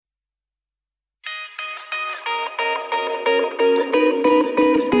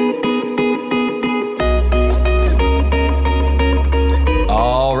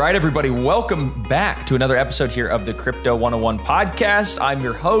right, everybody, welcome back to another episode here of the Crypto 101 podcast. I'm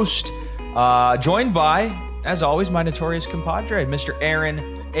your host, joined by, as always, my notorious compadre, Mr.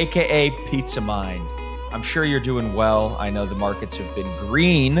 Aaron, aka Pizza Mind. I'm sure you're doing well. I know the markets have been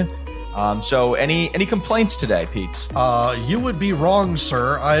green. So any complaints today, Pete? You would be wrong,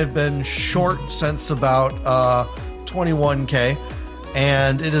 sir. I've been short since about 21K,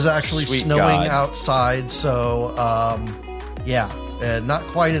 and it is actually Sweet snowing God. outside. So, not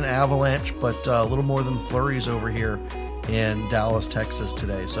quite an avalanche, but a little more than flurries over here in Dallas, Texas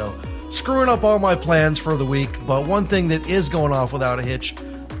today. So, screwing up all my plans for the week. But one thing that is going off without a hitch,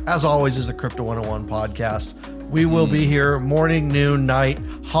 as always, is the Crypto 101 podcast. We will be here morning, noon, night,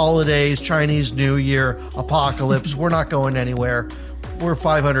 holidays, Chinese New Year, apocalypse. We're not going anywhere. We're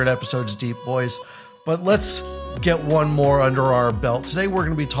 500 episodes deep, boys. But let's get one more under our belt. Today we're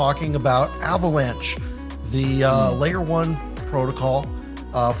going to be talking about Avalanche, the layer 1 protocol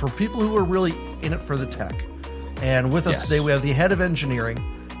for people who are really in it for the tech. And with us today we have the head of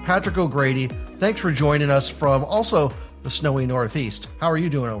engineering, Patrick O'Grady. Thanks for joining us from also the snowy Northeast. How are you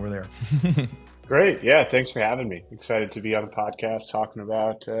doing over there? Great. Yeah, thanks for having me. Excited to be on the podcast talking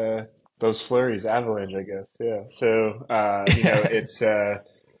about those flurries, Avalanche, I guess. Yeah. So, it's,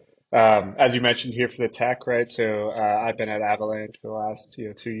 as you mentioned here for the tech, right? So I've been at Avalanche for the last,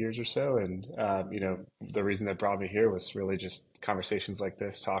 2 years or so. And, the reason that brought me here was really just conversations like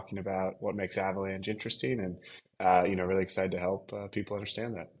this, talking about what makes Avalanche interesting and, really excited to help people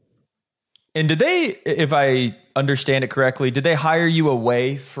understand that. And did they, if I understand it correctly, did they hire you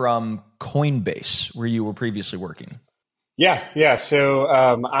away from Coinbase, where you were previously working? Yeah. So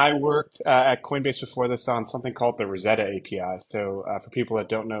I worked at Coinbase before this on something called the Rosetta API. So for people that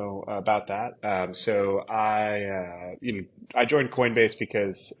don't know about that, I joined Coinbase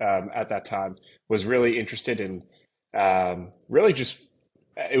because at that time was really interested in really just.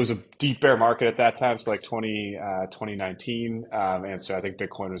 It was a deep bear market at that time, so like 2019, and so I think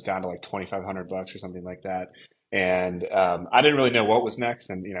Bitcoin was down to like $2,500 or something like that. And I didn't really know what was next,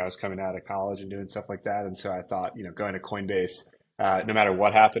 and I was coming out of college and doing stuff like that, and so I thought going to Coinbase, no matter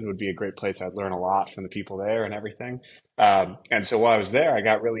what happened, would be a great place. I'd learn a lot from the people there and everything. And so while I was there, I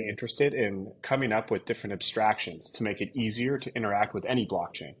got really interested in coming up with different abstractions to make it easier to interact with any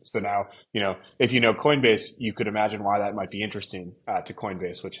blockchain. So now, if you know Coinbase, you could imagine why that might be interesting to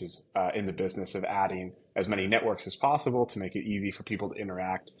Coinbase, which is in the business of adding as many networks as possible to make it easy for people to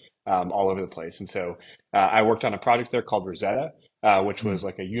interact all over the place. And so I worked on a project there called Rosetta, which was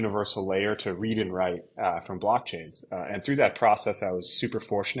like a universal layer to read and write from blockchains. And through that process, I was super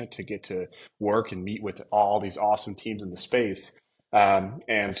fortunate to get to work and meet with all these awesome teams in the space.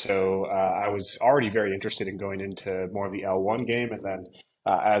 And so I was already very interested in going into more of the L1 game. And then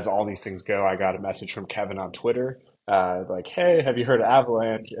as all these things go, I got a message from Kevin on Twitter, like, hey, have you heard of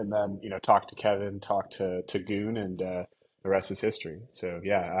Avalanche? And then, talk to Kevin, talk to Goon, and the rest is history. So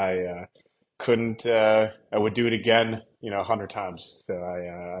yeah, I would do it again, 100 times. So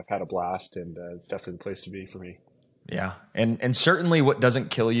I've had a blast, and it's definitely the place to be for me. Yeah. And certainly what doesn't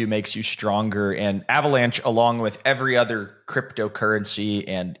kill you makes you stronger. And Avalanche, along with every other cryptocurrency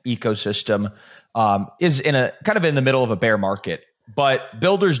and ecosystem, is in a kind of in the middle of a bear market, but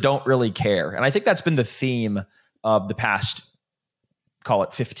builders don't really care. And I think that's been the theme of the past, call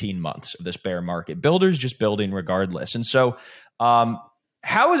it 15 months of this bear market. Builders just building regardless. And so,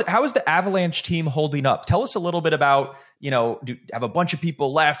 how is the Avalanche team holding up? Tell us a little bit about, have a bunch of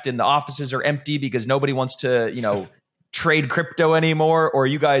people left and the offices are empty because nobody wants to, trade crypto anymore? Or are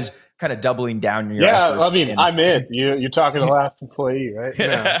you guys kind of doubling down your efforts? Yeah, I'm in. You're talking to the last employee, right?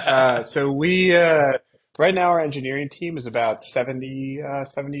 Yeah. So we, right now our engineering team is about 70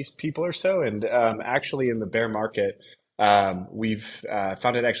 people or so. And actually in the bear market, we've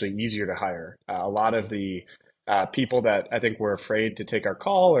found it actually easier to hire. A lot of the people that I think were afraid to take our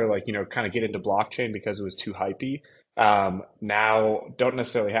call or kind of get into blockchain because it was too hypey, now don't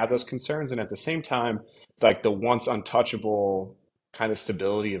necessarily have those concerns. And at the same time, like the once untouchable kind of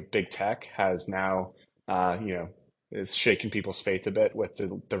stability of big tech has now, it's shaken people's faith a bit with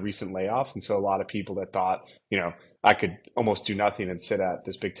the recent layoffs. And so a lot of people that thought, I could almost do nothing and sit at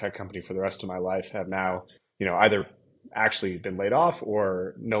this big tech company for the rest of my life have now, either actually been laid off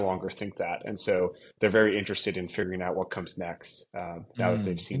or no longer think that. And so they're very interested in figuring out what comes next now that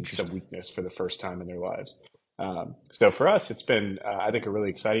they've seen some weakness for the first time in their lives. So for us, it's been, I think, a really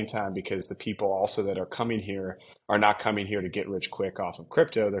exciting time because the people also that are coming here are not coming here to get rich quick off of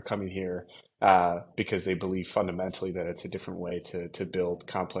crypto. They're coming here because they believe fundamentally that it's a different way to build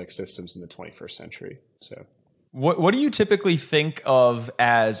complex systems in the 21st century. So What do you typically think of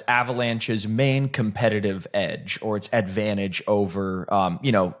as Avalanche's main competitive edge or its advantage over,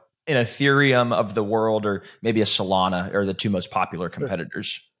 an Ethereum of the world, or maybe a Solana, are the two most popular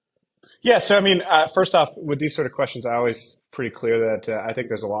competitors? Yeah. So, I mean, first off, with these sort of questions, I always pretty clear that I think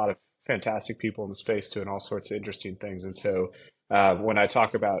there's a lot of fantastic people in the space doing all sorts of interesting things. And so when I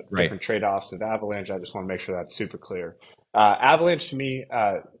talk about different trade-offs of Avalanche, I just want to make sure that's super clear. Avalanche, to me,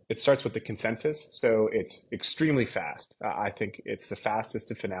 it starts with the consensus. So it's extremely fast. I think it's the fastest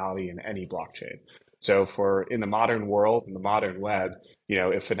to finality in any blockchain. So for in the modern world, in the modern web,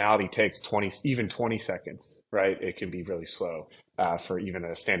 if finality takes 20 seconds, right, it can be really slow for even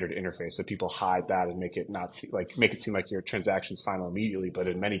a standard interface. So people hide that and make it make it seem like your transaction's final immediately. But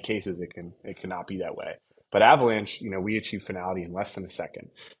in many cases, it cannot be that way. But Avalanche, we achieve finality in less than a second.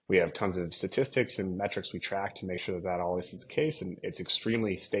 We have tons of statistics and metrics we track to make sure that all this is the case, and it's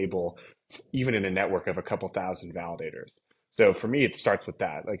extremely stable, even in a network of a couple thousand validators. So for me, it starts with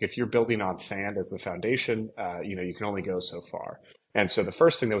that. Like if you're building on sand as the foundation, you can only go so far. And so the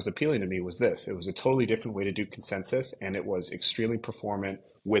first thing that was appealing to me was this. It was a totally different way to do consensus, and it was extremely performant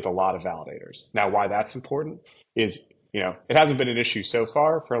with a lot of validators. Now, why that's important is, it hasn't been an issue so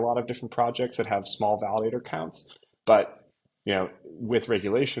far for a lot of different projects that have small validator counts. But, with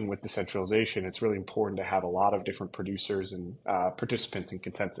regulation, with decentralization, it's really important to have a lot of different producers and participants in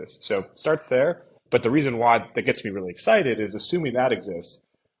consensus. So it starts there. But the reason why that gets me really excited is, assuming that exists,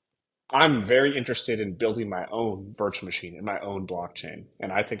 I'm very interested in building my own virtual machine and my own blockchain.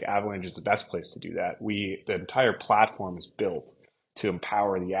 And I think Avalanche is the best place to do that. The entire platform is built to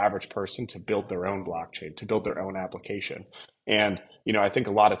empower the average person to build their own blockchain, to build their own application. And, I think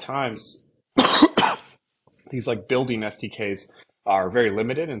a lot of times these building SDKs are very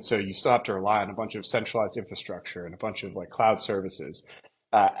limited. And so you still have to rely on a bunch of centralized infrastructure and a bunch of cloud services.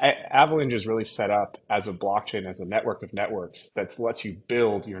 Avalanche is really set up as a blockchain, as a network of networks that lets you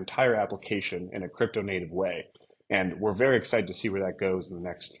build your entire application in a crypto native way. And we're very excited to see where that goes in the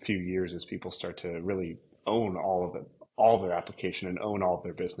next few years as people start to really own all of their application and own all of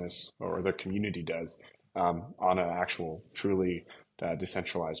their business, or their community does, on an actual truly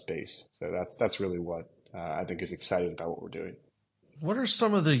decentralized base. So that's really what I think is exciting about what we're doing. What are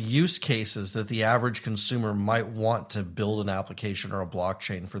some of the use cases that the average consumer might want to build an application or a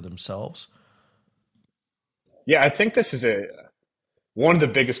blockchain for themselves? Yeah, I think this is one of the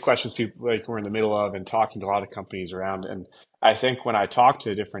biggest questions people we're in the middle of, and talking to a lot of companies around. And I think when I talk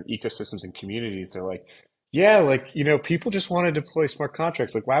to different ecosystems and communities, they're like, yeah, people just want to deploy smart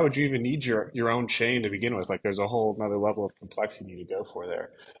contracts. Why would you even need your own chain to begin with? There's a whole another level of complexity you need to go for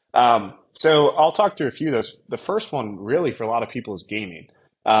there. So I'll talk through a few of those. The first one really for a lot of people is gaming.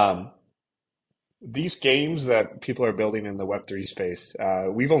 These games that people are building in the Web3 space,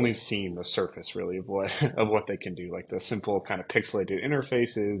 we've only seen the surface really of what they can do, the simple kind of pixelated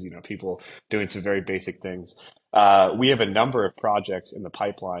interfaces, people doing some very basic things. We have a number of projects in the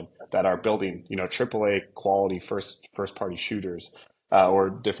pipeline that are building, AAA quality first party shooters, or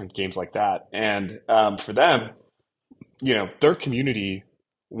different games like that. And for them, their community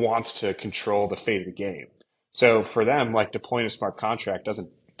wants to control the fate of the game. So for them, deploying a smart contract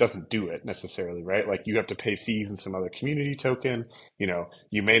doesn't do it necessarily, right? You have to pay fees in some other community token.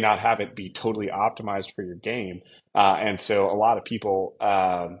 You may not have it be totally optimized for your game. And so a lot of people,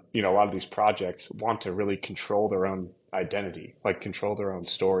 a lot of these projects want to really control their own identity, control their own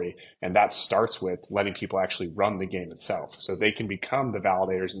story. And that starts with letting people actually run the game itself. So they can become the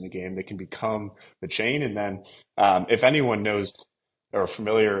validators in the game. They can become the chain. And then if anyone knows or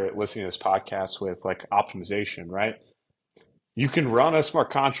familiar listening to this podcast with optimization, right? You can run a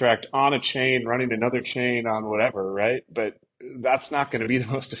smart contract on a chain, running another chain on whatever, right? But that's not going to be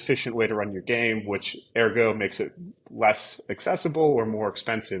the most efficient way to run your game, which ergo makes it less accessible or more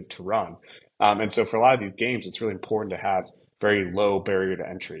expensive to run. And so for a lot of these games, it's really important to have very low barrier to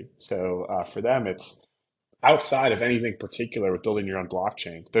entry. So for them, it's outside of anything particular with building your own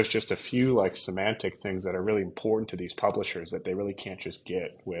blockchain. There's just a few semantic things that are really important to these publishers that they really can't just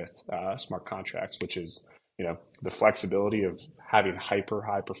get with smart contracts, which is the flexibility of having hyper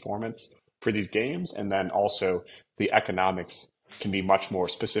high performance for these games. And then also the economics can be much more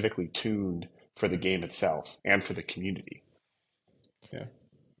specifically tuned for the game itself and for the community. Yeah.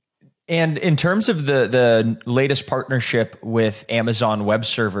 And in terms of the latest partnership with Amazon Web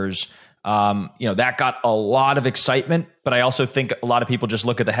Servers, that got a lot of excitement, but I also think a lot of people just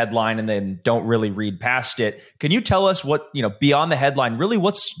look at the headline and then don't really read past it. Can you tell us what, beyond the headline, really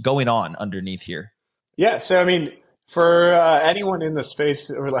what's going on underneath here? Yeah. So, for anyone in the space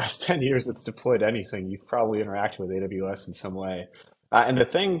over the last 10 years that's deployed anything, you've probably interacted with AWS in some way. And the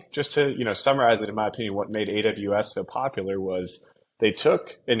thing, just to, summarize it, in my opinion, what made AWS so popular was they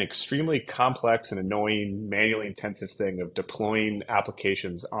took an extremely complex and annoying, manually intensive thing of deploying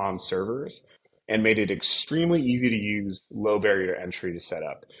applications on servers and made it extremely easy to use, low barrier to entry to set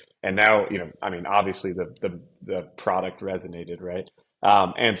up. And now, obviously the product resonated, right?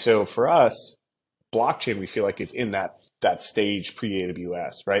 And so for us, blockchain, we feel like is in that stage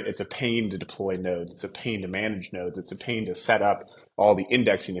pre-AWS, right? It's a pain to deploy nodes. It's a pain to manage nodes. It's a pain to set up all the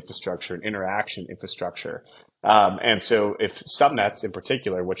indexing infrastructure and interaction infrastructure. And so if subnets in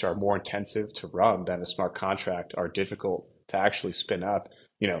particular, which are more intensive to run than a smart contract, are difficult to actually spin up,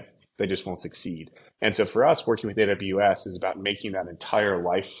 they just won't succeed. And so for us, working with AWS is about making that entire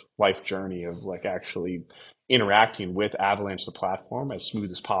life journey of like actually interacting with Avalanche, the platform, as smooth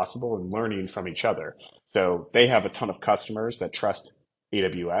as possible and learning from each other. So they have a ton of customers that trust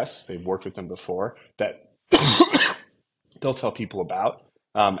AWS. They've worked with them before that they'll tell people about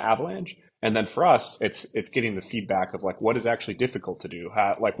Avalanche. And then for us, it's getting the feedback of like what is actually difficult to do,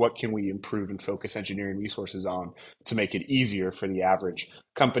 what can we improve and focus engineering resources on to make it easier for the average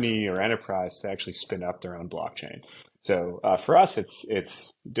company or enterprise to actually spin up their own blockchain. So for us,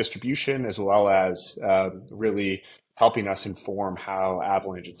 it's distribution as well as really helping us inform how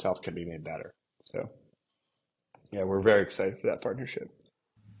Avalanche itself can be made better. So yeah, we're very excited for that partnership.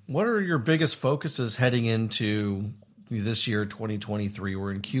 What are your biggest focuses heading into this year, 2023?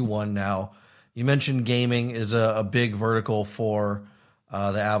 We're in Q1 now. You mentioned gaming is a big vertical for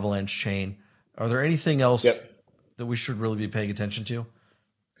the Avalanche chain. Are there anything else that we should really be paying attention to?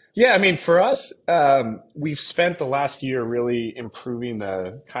 Yeah, for us, we've spent the last year really improving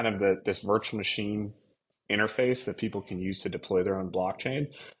this virtual machine interface that people can use to deploy their own blockchain.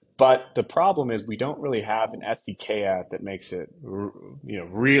 But the problem is we don't really have an SDK app that makes it,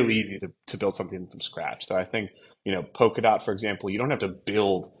 real easy to build something from scratch. So I think, Polkadot, for example, you don't have to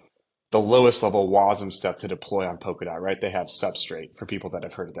build the lowest level WASM stuff to deploy on Polkadot, right? They have Substrate for people that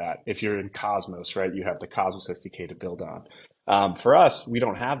have heard of that. If you're in Cosmos, right, you have the Cosmos SDK to build on. For us, we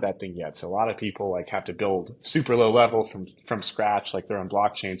don't have that thing yet. So a lot of people have to build super low level from scratch, like their own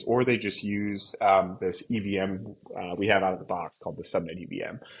blockchains, or they just use this EVM we have out of the box called the Subnet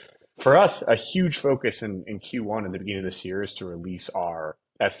EVM. For us, a huge focus in Q1 in the beginning of this year is to release our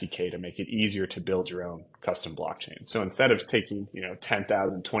SDK to make it easier to build your own custom blockchain. So instead of taking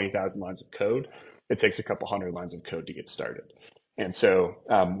 10,000, 20,000 lines of code, it takes a couple hundred lines of code to get started. And so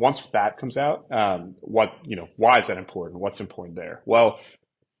once that comes out, why is that important? What's important there? Well,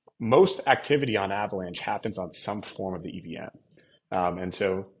 most activity on Avalanche happens on some form of the EVM. And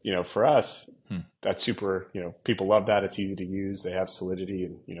so, for us, that's super, people love that. It's easy to use. They have Solidity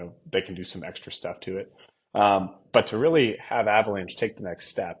and, they can do some extra stuff to it. But to really have Avalanche take the next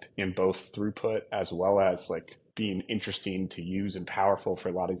step in both throughput as well as being interesting to use and powerful for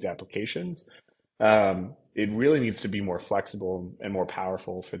a lot of these applications, it really needs to be more flexible and more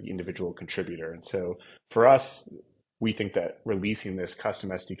powerful for the individual contributor. And so for us, we think that releasing this custom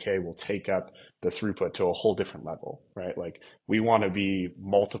SDK will take up the throughput to a whole different level, right? We want to be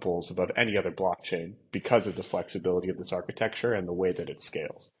multiples above any other blockchain because of the flexibility of this architecture and the way that it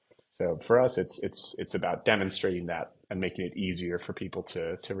scales. So for us, it's about demonstrating that and making it easier for people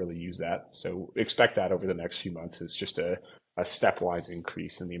to really use that. So expect that over the next few months is just a stepwise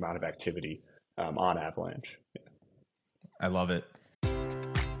increase in the amount of activity on Avalanche. Yeah. I love it.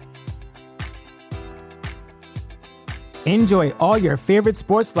 Enjoy all your favorite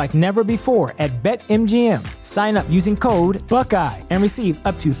sports like never before at BetMGM. Sign up using code Buckeye and receive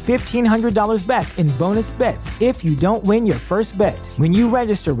up to $1,500 back in bonus bets if you don't win your first bet. When you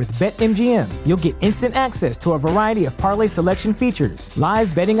register with BetMGM, you'll get instant access to a variety of parlay selection features,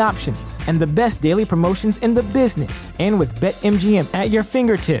 live betting options, and the best daily promotions in the business. And with BetMGM at your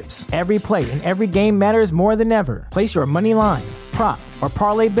fingertips, every play and every game matters more than ever. Place your money line, prop, or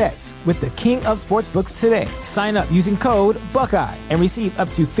parlay bets with the king of sportsbooks today. Sign up using code Buckeye and receive up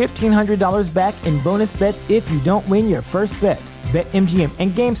to $1,500 back in bonus bets if you don't win your first bet. BetMGM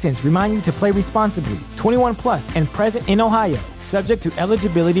and GameSense remind you to play responsibly. 21 plus and present in Ohio, subject to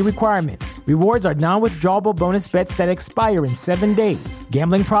eligibility requirements. Rewards are non-withdrawable bonus bets that expire in 7 days.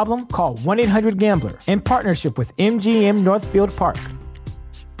 Gambling problem? Call 1-800-GAMBLER in partnership with MGM Northfield Park.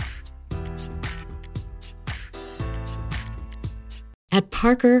 At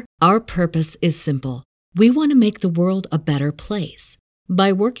Parker, our purpose is simple. We want to make the world a better place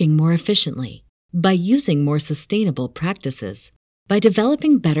by working more efficiently, by using more sustainable practices, by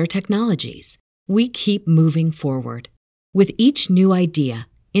developing better technologies. We keep moving forward. With each new idea,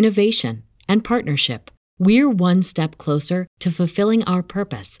 innovation, and partnership, we're one step closer to fulfilling our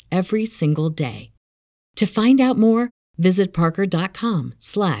purpose every single day. To find out more, visit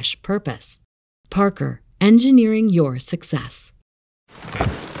parker.com/purpose. Parker, engineering your success.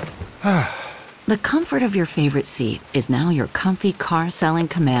 The comfort of your favorite seat is now your comfy car selling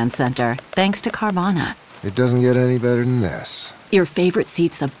command center, thanks to Carvana. It doesn't get any better than this. Your favorite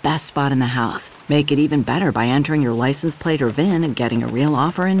seat's the best spot in the house. Make it even better by entering your license plate or VIN and getting a real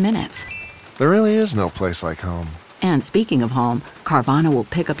offer in minutes. There really is no place like home. And speaking of home, Carvana will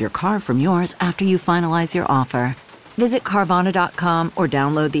pick up your car from yours after you finalize your offer. Visit Carvana.com or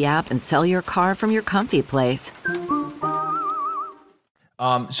download the app and sell your car from your comfy place.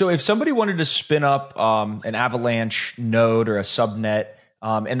 So if somebody wanted to spin up an Avalanche node or a subnet,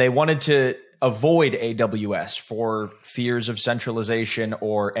 and they wanted to avoid AWS for fears of centralization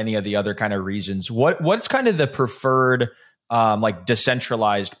or any of the other kind of reasons, what's kind of the preferred like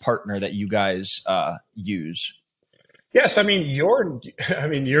decentralized partner that you guys use? Yes, I mean your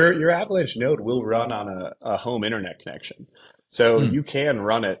Avalanche node will run on a home internet connection, so you can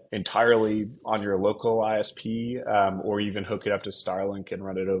run it entirely on your local ISP, or even hook it up to Starlink and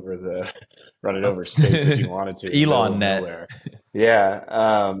run it over space if you wanted to. Elon net.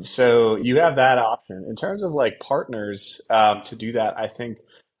 Yeah. So you have that option. In terms of like partners to do that, I think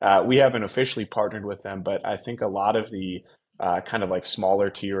we haven't officially partnered with them, but I think a lot of the kind of like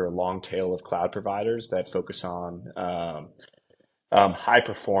smaller tier or long tail of cloud providers that focus on high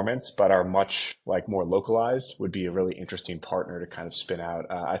performance but are much like more localized would be a really interesting partner to kind of spin out.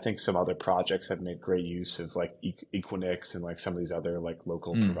 I think some other projects have made great use of like Equinix and like some of these other like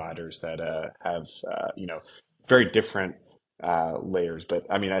local providers that have very different layers. But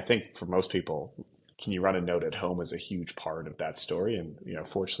I mean, I think for most people, can you run a node at home is a huge part of that story. And,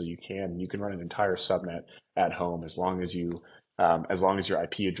 fortunately you can run an entire subnet at home as long as your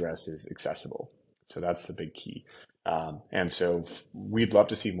IP address is accessible. So that's the big key. And so we'd love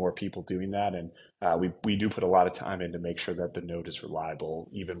to see more people doing that. And we do put a lot of time in to make sure that the node is reliable,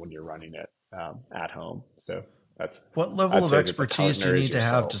 even when you're running it at home. So that's what level of expertise do you need to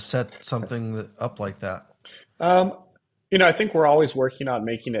have to set something up like that? I think we're always working on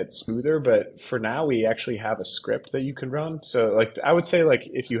making it smoother, but for now we actually have a script that you can run. So like, I would say like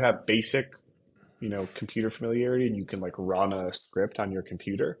if you have basic, computer familiarity and you can like run a script on your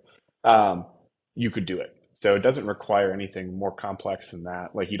computer, you could do it. So it doesn't require anything more complex than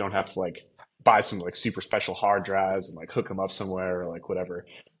that. Like you don't have to like buy some like super special hard drives and like hook them up somewhere or like whatever,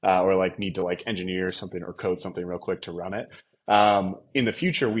 or like need to like engineer something or code something real quick to run it. In the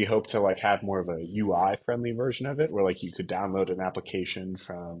future, we hope to like have more of a UI friendly version of it where like you could download an application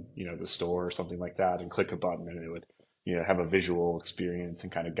from, the store or something like that and click a button and it would, have a visual experience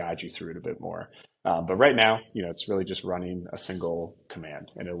and kind of guide you through it a bit more. But right now, it's really just running a single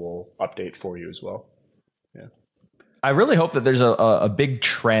command and it will update for you as well. Yeah. I really hope that there's a big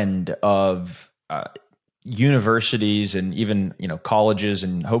trend of universities and even, colleges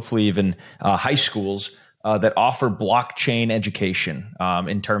and hopefully even high schools that offer blockchain education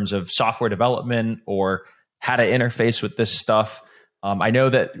in terms of software development or how to interface with this stuff. I know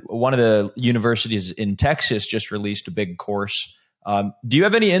that one of the universities in Texas just released a big course. Do you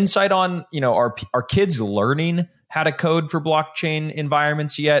have any insight on, are kids learning how to code for blockchain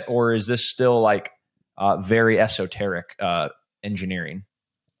environments yet? Or is this still like very esoteric engineering?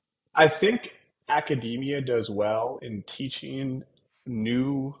 I think academia does well in teaching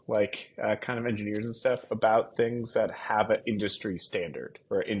new kind of engineers and stuff about things that have an industry standard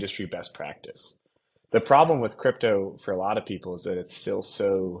or industry best practice. The problem with crypto for a lot of people is that it's still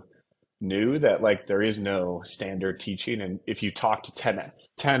so new that like there is no standard teaching. And if you talk to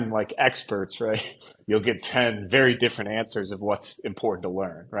 10 like experts, right, you'll get 10 very different answers of what's important to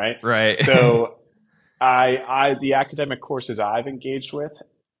learn. Right. So the academic courses I've engaged with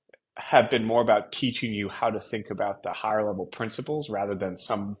have been more about teaching you how to think about the higher level principles rather than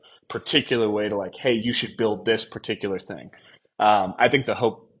some particular way to like, hey, you should build this particular thing. I think the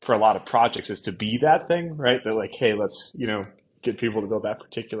hope for a lot of projects is to be that thing, right? They're like, hey, let's, get people to build that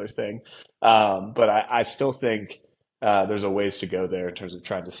particular thing. But I still think there's a ways to go there in terms of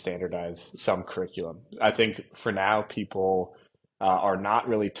trying to standardize some curriculum. I think for now, people are not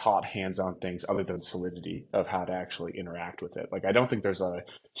really taught hands-on things other than Solidity of how to actually interact with it. Like, I don't think there's a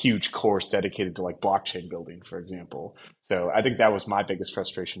huge course dedicated to like blockchain building, for example. So I think that was my biggest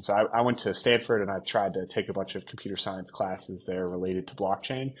frustration. So I went to Stanford and I tried to take a bunch of computer science classes there related to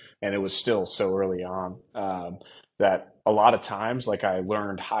blockchain. And it was still so early on that a lot of times, like I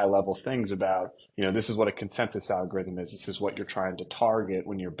learned high level things about, this is what a consensus algorithm is. This is what you're trying to target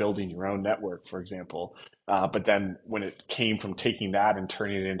when you're building your own network, for example. But then when it came from taking that and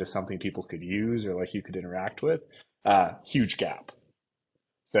turning it into something people could use or like you could interact with, huge gap.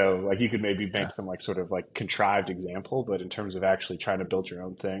 So like you could maybe make some like sort of like contrived example, but in terms of actually trying to build your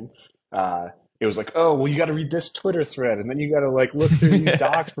own thing, it was like, oh, well, you got to read this Twitter thread, and then you got to like look through these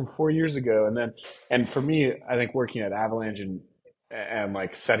docs from 4 years ago. And for me, I think working at Avalanche and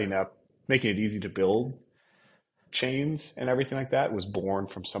like setting up, making it easy to build chains and everything like that was born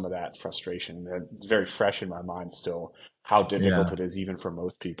from some of that frustration. It's very fresh in my mind still, how difficult it is even for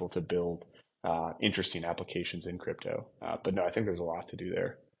most people to build interesting applications in crypto. But no, I think there's a lot to do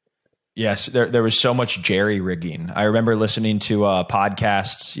there. Yes, there was so much jerry rigging. I remember listening to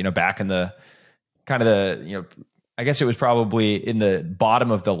podcasts, back in the kind of the, I guess it was probably in the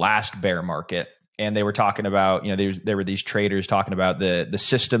bottom of the last bear market. And they were talking about, there were these traders talking about the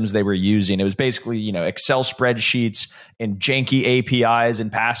systems they were using. It was basically, Excel spreadsheets and janky APIs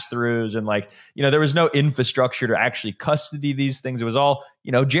and pass-throughs. And there was no infrastructure to actually custody these things. It was all,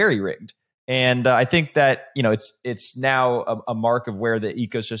 jerry rigged. And I think that, it's now a mark of where the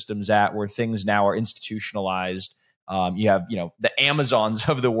ecosystem's at, where things now are institutionalized. You have, the Amazons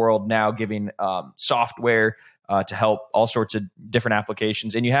of the world now giving software to help all sorts of different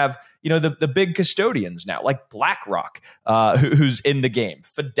applications. And you have, the big custodians now, like BlackRock, who's in the game.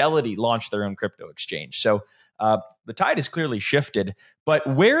 Fidelity launched their own crypto exchange. So the tide has clearly shifted. But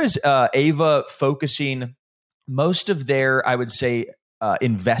where is Ava focusing most of their, I would say,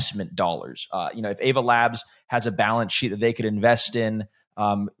 investment dollars? If Ava Labs has a balance sheet that they could invest in,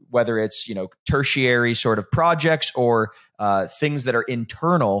 whether it's, tertiary sort of projects or things that are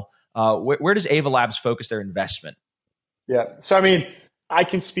internal, where does Ava Labs focus their investment? Yeah. So, I mean, I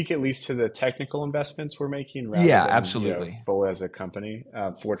can speak at least to the technical investments we're making. Rather than, absolutely. Full as a company.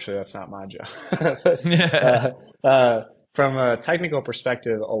 Fortunately, that's not my job. From a technical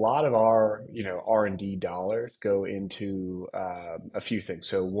perspective, a lot of our, R&D dollars go into a few things.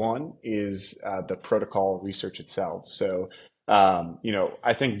 So one is the protocol research itself. So,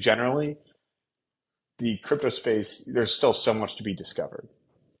 I think generally the crypto space, there's still so much to be discovered.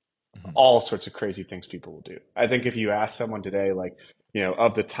 All sorts of crazy things people will do. I think if you ask someone today,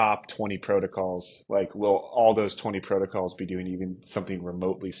 of the top 20 protocols, will all those 20 protocols be doing even something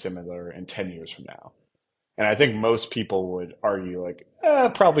remotely similar in 10 years from now? And I think most people would argue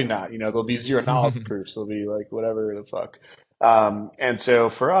probably not. There'll be zero knowledge proofs. There'll be whatever the fuck. And so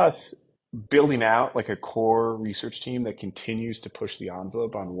for us, building out a core research team that continues to push the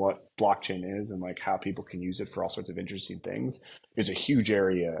envelope on what blockchain is and how people can use it for all sorts of interesting things is a huge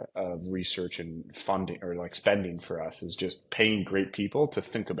area of research and funding or spending for us, is just paying great people to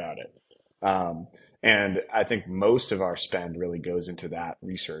think about it. And I think most of our spend really goes into that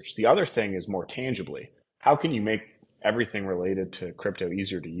research. The other thing is more tangibly, how can you make everything related to crypto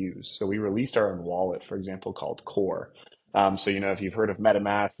easier to use? So we released our own wallet, for example, called Core. So, if you've heard of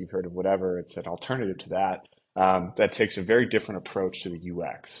MetaMask, you've heard of whatever, it's an alternative to that. That takes a very different approach to the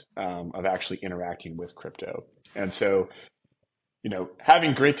UX of actually interacting with crypto. And so,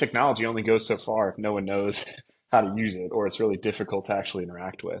 having great technology only goes so far if no one knows how to use it, or it's really difficult to actually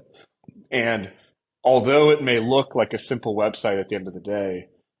interact with. And although it may look like a simple website at the end of the day,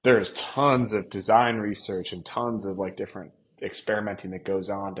 there's tons of design research and tons of different experimenting that goes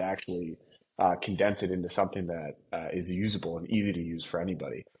on to actually condense it into something that is usable and easy to use for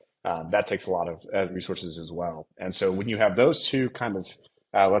anybody. That takes a lot of resources as well. And so when you have those two kind of,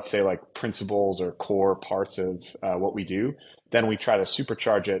 let's say principles or core parts of what we do, then we try to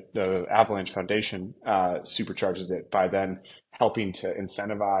supercharge it. The Avalanche Foundation supercharges it by then helping to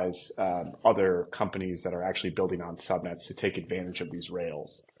incentivize other companies that are actually building on subnets to take advantage of these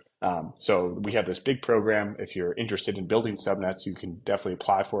rails. So we have this big program. If you're interested in building subnets, you can definitely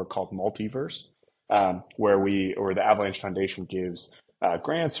apply for it, called Multiverse, where the Avalanche Foundation gives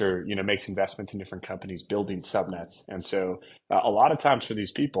grants or makes investments in different companies building subnets. And so a lot of times for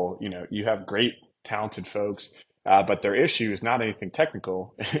these people, you have great talented folks, but their issue is not anything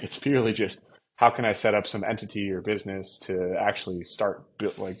technical. It's purely just, how can I set up some entity or business to actually start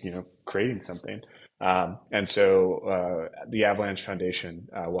creating something? And so the Avalanche Foundation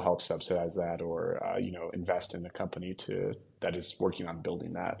will help subsidize that, or invest in a company that is working on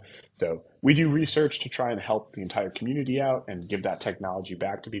building that. So we do research to try and help the entire community out and give that technology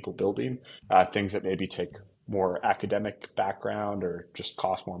back to people building things that maybe take more academic background or just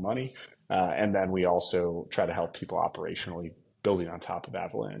cost more money. And then we also try to help people operationally building on top of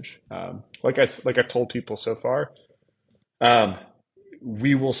Avalanche. Like I've told people so far,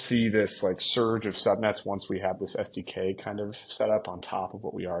 we will see this surge of subnets once we have this SDK kind of set up on top of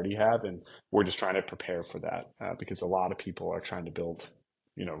what we already have. And we're just trying to prepare for that because a lot of people are trying to build,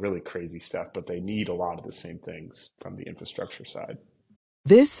 really crazy stuff, but they need a lot of the same things from the infrastructure side.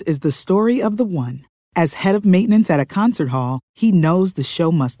 This is the story of the one. As head of maintenance at a concert hall, he knows the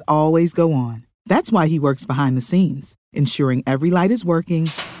show must always go on. That's why he works behind the scenes, ensuring every light is working,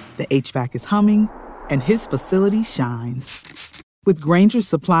 The HVAC is humming, and his facility shines. With Grainger's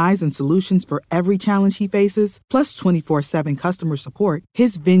supplies and solutions for every challenge he faces, plus 24/7 customer support,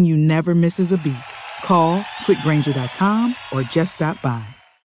 his venue never misses a beat. Call quickgrainger.com or just stop by.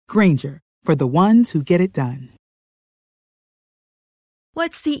 Grainger, for the ones who get it done.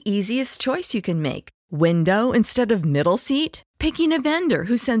 What's the easiest choice you can make? Window instead of middle seat? Picking a vendor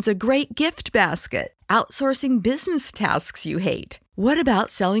who sends a great gift basket? Outsourcing business tasks you hate? What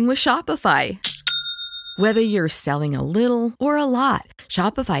about selling with Shopify? Whether you're selling a little or a lot,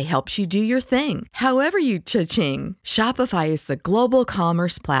 Shopify helps you do your thing, however you cha-ching. Shopify is the global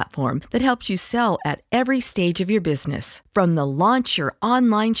commerce platform that helps you sell at every stage of your business. From the launch your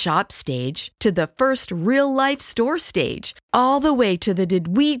online shop stage to the first real-life store stage, all the way to the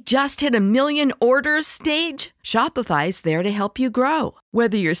did we just hit a million orders stage. Shopify's there to help you grow.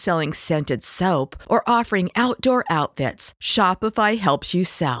 Whether you're selling scented soap or offering outdoor outfits, Shopify helps you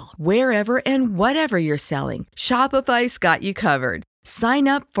sell. Wherever and whatever you're selling, Shopify's got you covered. Sign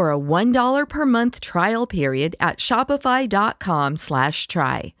up for a $1 per month trial period at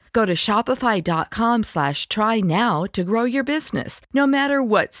shopify.com/try. Go to shopify.com/try now to grow your business, no matter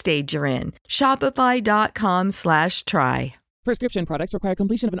what stage you're in. Shopify.com/try. Prescription products require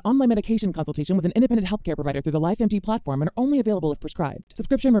completion of an online medication consultation with an independent healthcare provider through the LifeMD platform and are only available if prescribed.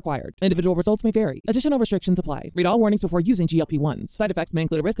 Subscription required. Individual results may vary. Additional restrictions apply. Read all warnings before using GLP-1s. Side effects may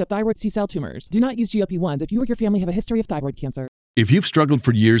include a risk of thyroid C-cell tumors. Do not use GLP-1s if you or your family have a history of thyroid cancer. If you've struggled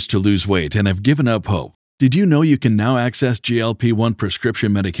for years to lose weight and have given up hope, did you know you can now access GLP-1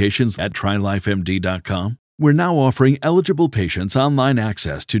 prescription medications at TryLifeMD.com? We're now offering eligible patients online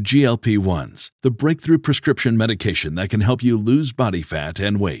access to GLP-1s, the breakthrough prescription medication that can help you lose body fat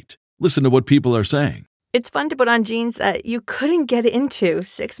and weight. Listen to what people are saying. It's fun to put on jeans that you couldn't get into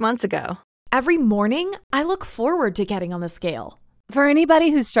 6 months ago. Every morning, I look forward to getting on the scale. For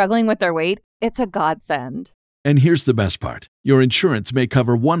anybody who's struggling with their weight, it's a godsend. And here's the best part. Your insurance may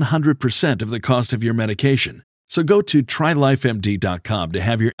cover 100% of the cost of your medication. So go to TryLifeMD.com to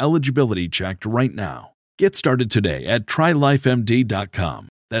have your eligibility checked right now. Get started today at TryLifeMD.com.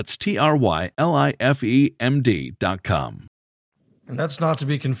 That's TryLifeMD.com. And that's not to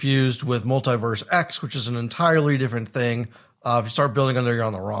be confused with Multiverse X, which is an entirely different thing. If you start building on there, you're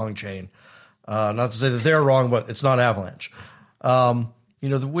on the wrong chain. Not to say that they're wrong, but it's not Avalanche.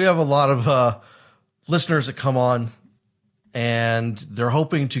 We have a lot of listeners that come on and they're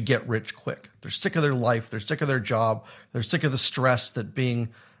hoping to get rich quick. They're sick of their life. They're sick of their job. They're sick of the stress that being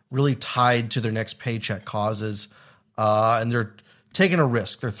really tied to their next paycheck causes. And they're taking a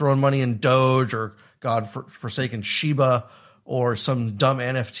risk. They're throwing money in Doge or God-forsaken Shiba or some dumb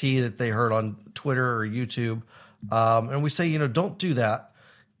NFT that they heard on Twitter or YouTube. And we say, don't do that.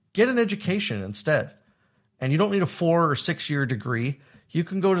 Get an education instead. And you don't need a 4 or 6 year degree. You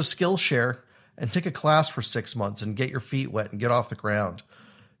can go to Skillshare and take a class for 6 months and get your feet wet and get off the ground.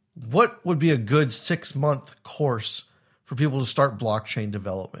 What would be a good 6-month course for people to start blockchain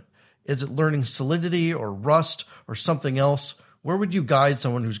development? Is it learning Solidity or Rust or something else? Where would you guide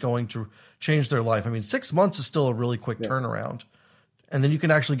someone who's going to change their life? I mean, 6 months is still a really quick turnaround. And then you can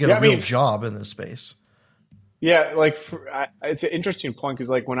actually get a real job in this space. Yeah, it's an interesting point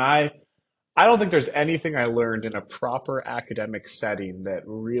because when I don't think there's anything I learned in a proper academic setting that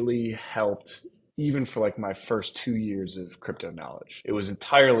really helped even for my first 2 years of crypto knowledge. It was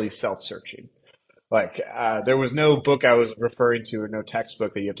entirely self-searching. There was no book I was referring to or no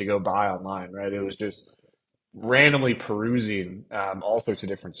textbook that you have to go buy online, right? It was just randomly perusing all sorts of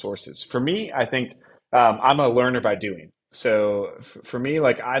different sources. For me, I think I'm a learner by doing. So for me,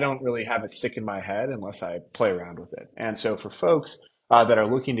 I don't really have it stick in my head unless I play around with it. And so for folks that are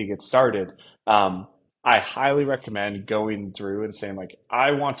looking to get started, I highly recommend going through and saying, I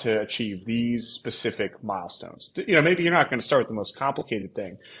want to achieve these specific milestones. Maybe you're not going to start with the most complicated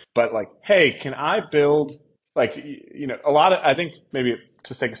thing, but hey, can I build, a lot of, I think maybe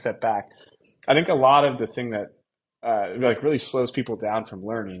to take a step back, I think a lot of the thing that really slows people down from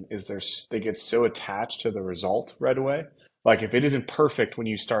learning is they get so attached to the result right away. If it isn't perfect when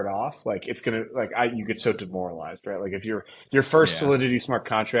you start off, it's going to, you get so demoralized, right? If your first Solidity smart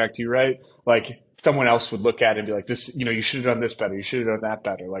contract you write, someone else would look at it and be like, this, you should have done this better. You should have done that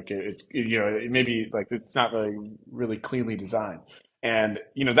better. It's, maybe it's not really cleanly designed. And,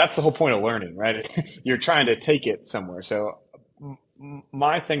 that's the whole point of learning, right? You're trying to take it somewhere. So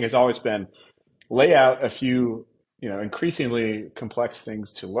my thing has always been lay out a few, increasingly complex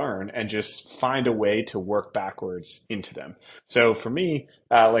things to learn and just find a way to work backwards into them. So for me,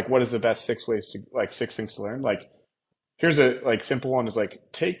 what is the best 6 ways to 6 things to learn? Here's a simple one is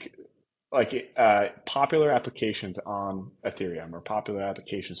take popular applications on Ethereum or popular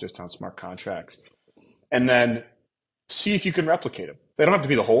applications just on smart contracts, and then see if you can replicate them. They don't have to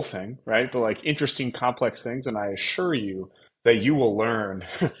be the whole thing, right? But like interesting, complex things. And I assure you that you will learn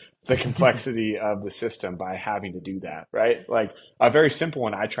the complexity of the system by having to do that, right? Like a very simple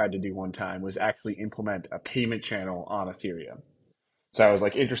one I tried to do one time was actually implement a payment channel on Ethereum. So I was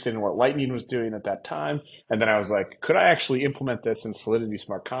like interested in what Lightning was doing at that time. And then I was like, could I actually implement this in Solidity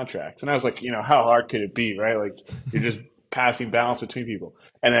smart contracts? And I was like, how hard could it be, right? Like you're just passing balance between people.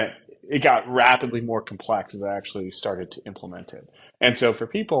 And then it got rapidly more complex as I actually started to implement it. And so for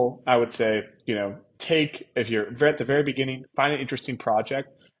people, I would say, if you're at the very beginning, find an interesting project,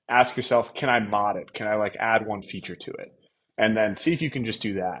 ask yourself, can I mod it? Can I like add one feature to it? And then see if you can just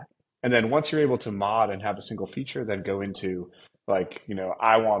do that. And then once you're able to mod and have a single feature, then go into like,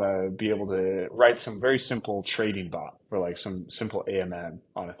 I want to be able to write some very simple trading bot or like some simple AMM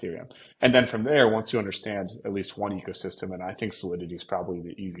on Ethereum. And then from there, once you understand at least one ecosystem, and I think Solidity is probably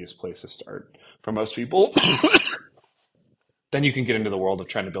the easiest place to start for most people, then you can get into the world of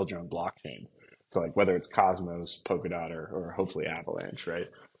trying to build your own blockchain. So like whether it's Cosmos, Polkadot, or hopefully Avalanche, right?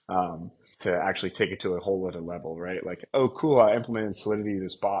 To actually take it to a whole other level, right? Like, oh, cool, I implemented Solidity,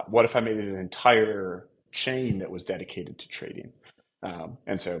 this bot. What if I made it an entire chain that was dedicated to trading?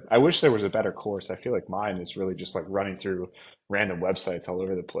 And so I wish there was a better course. I feel like mine is really just like running through random websites all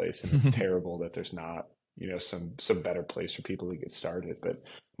over the place. And it's terrible that there's not, some better place for people to get started. But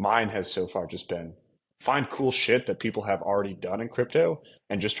mine has so far just been find cool shit that people have already done in crypto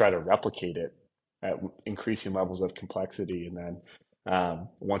and just try to replicate it at increasing levels of complexity. And then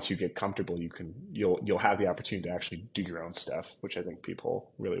once you get comfortable, you'll have the opportunity to actually do your own stuff, which I think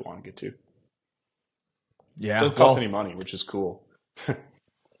people really want to get to. Yeah. It doesn't cost any money, which is cool.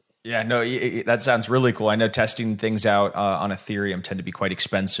 Yeah, no, that sounds really cool. I know testing things out on Ethereum tend to be quite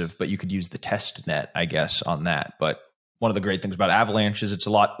expensive, but you could use the test net, I guess, on that. But one of the great things about Avalanche is it's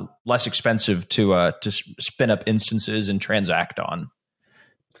a lot less expensive to spin up instances and transact on.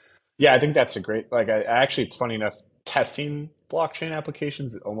 Yeah, I think that's a great, actually, it's funny enough, testing blockchain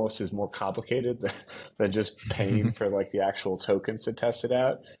applications almost is more complicated than just paying for like the actual tokens to test it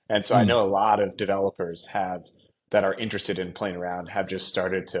out. And so I know a lot of developers that are interested in playing around have just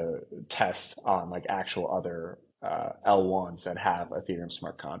started to test on like actual other L1s that have Ethereum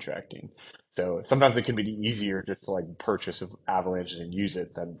smart contracting. So sometimes it can be easier just to like purchase Avalanche and use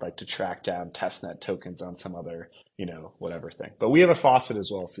it than like to track down testnet tokens on some other, whatever thing. But we have a faucet as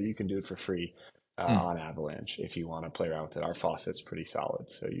well, so you can do it for free on Avalanche if you want to play around with it. Our faucet's pretty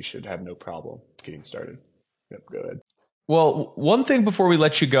solid, so you should have no problem getting started. Yep, go ahead. Well, one thing before we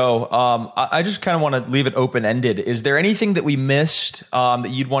let you go, I just kind of want to leave it open-ended. Is there anything that we missed that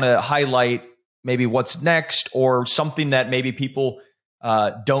you'd want to highlight, maybe what's next, or something that maybe people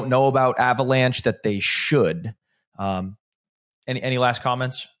don't know about Avalanche that they should? Any last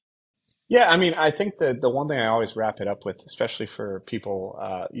comments? Yeah, I mean, I think that the one thing I always wrap it up with, especially for people,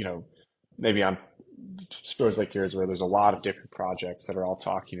 maybe on stores like yours where there's a lot of different projects that are all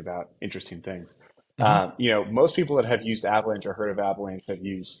talking about interesting things. Most people that have used Avalanche or heard of Avalanche have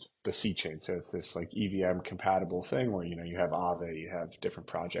used the C chain. So it's this like EVM compatible thing where, you have Aave, you have different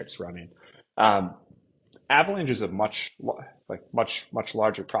projects running. Avalanche is a much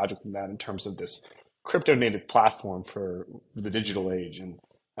larger project than that in terms of this crypto native platform for the digital age. And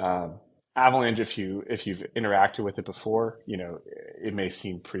Avalanche, if you've interacted with it before, it may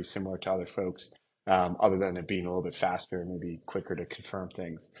seem pretty similar to other folks, other than it being a little bit faster and maybe quicker to confirm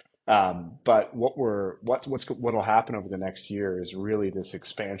things. But what'll happen over the next year is really this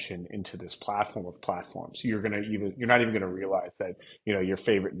expansion into this platform of platforms. You're not even going to realize that, your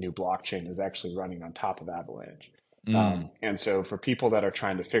favorite new blockchain is actually running on top of Avalanche. And so for people that are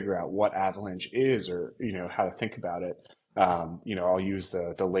trying to figure out what Avalanche is or, how to think about it, I'll use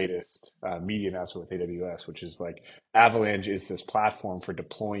the latest media announcement with AWS, which is like Avalanche is this platform for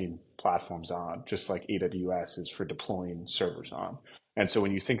deploying platforms on, just like AWS is for deploying servers on. And so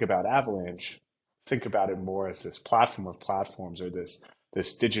when you think about Avalanche, think about it more as this platform of platforms or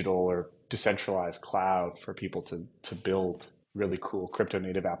this digital or decentralized cloud for people to build really cool crypto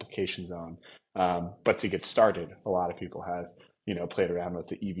native applications on. But to get started, a lot of people have, played around with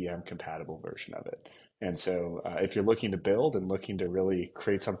the EVM compatible version of it. And so if you're looking to build and looking to really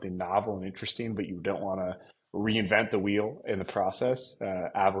create something novel and interesting, but you don't want to reinvent the wheel in the process,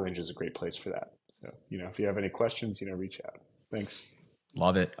 Avalanche is a great place for that. So, if you have any questions, reach out. Thanks.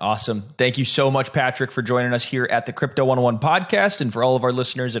 Love it. Awesome. Thank you so much, Patrick, for joining us here at the Crypto 101 podcast. And for all of our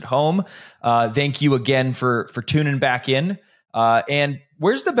listeners at home, thank you again for tuning back in. And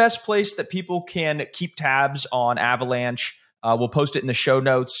where's the best place that people can keep tabs on Avalanche We'll post it in the show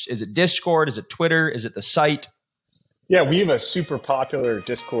notes. Is it Discord? Is it Twitter? Is it the site? Yeah, we have a super popular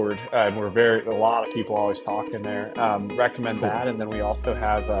Discord, and a lot of people always talk in there. Recommend that, and then we also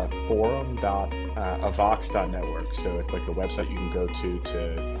have forum.avox.network. So it's like a website you can go to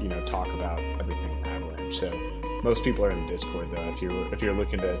talk about everything Avalanche. So most people are in the Discord though. If you're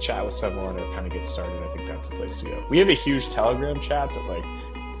looking to chat with someone or kind of get started, I think that's the place to go. We have a huge Telegram chat, but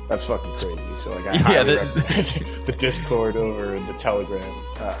that's fucking crazy. So I highly recommend the Discord over the Telegram.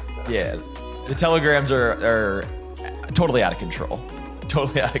 The Telegrams are totally out of control.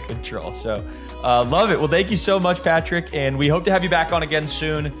 So love it. Well, thank you so much, Patrick. And we hope to have you back on again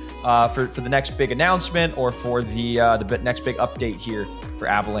soon for the next big announcement or for the next big update here for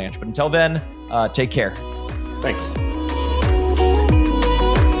Avalanche. But until then, take care. Thanks.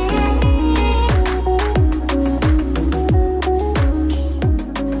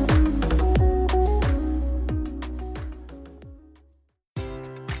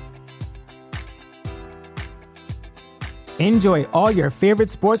 Enjoy all your favorite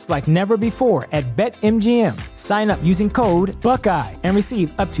sports like never before at BetMGM. Sign up using code Buckeye and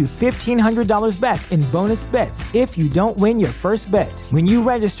receive up to $1,500 back in bonus bets if you don't win your first bet. When you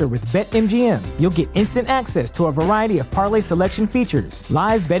register with BetMGM, you'll get instant access to a variety of parlay selection features,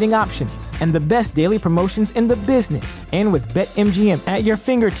 live betting options, and the best daily promotions in the business. And with BetMGM at your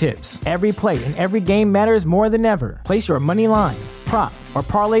fingertips, every play and every game matters more than ever. Place your money line, prop, or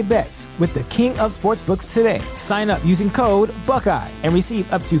parlay bets with the king of sportsbooks today. Sign up using code Buckeye and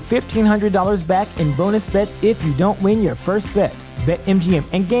receive up to $1,500 back in bonus bets if you don't win your first bet. BetMGM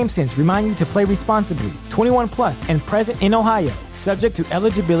and GameSense remind you to play responsibly. 21 plus and present in Ohio, subject to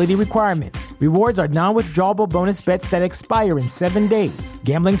eligibility requirements. Rewards are non-withdrawable bonus bets that expire in 7 days.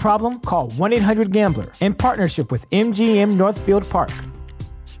 Gambling problem? Call 1-800-GAMBLER. In partnership with MGM Northfield Park.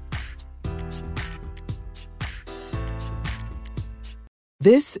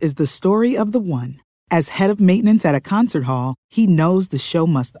 This is the story of the one. As head of maintenance at a concert hall, he knows the show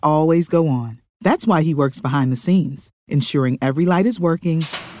must always go on. That's why he works behind the scenes, ensuring every light is working,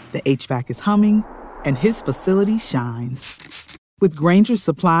 the HVAC is humming, and his facility shines. With Grainger's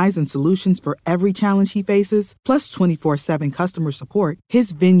supplies and solutions for every challenge he faces, plus 24/7 customer support,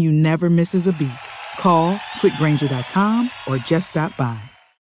 his venue never misses a beat. Call quickgrainger.com or just stop by.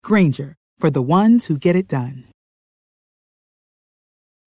 Grainger, for the ones who get it done.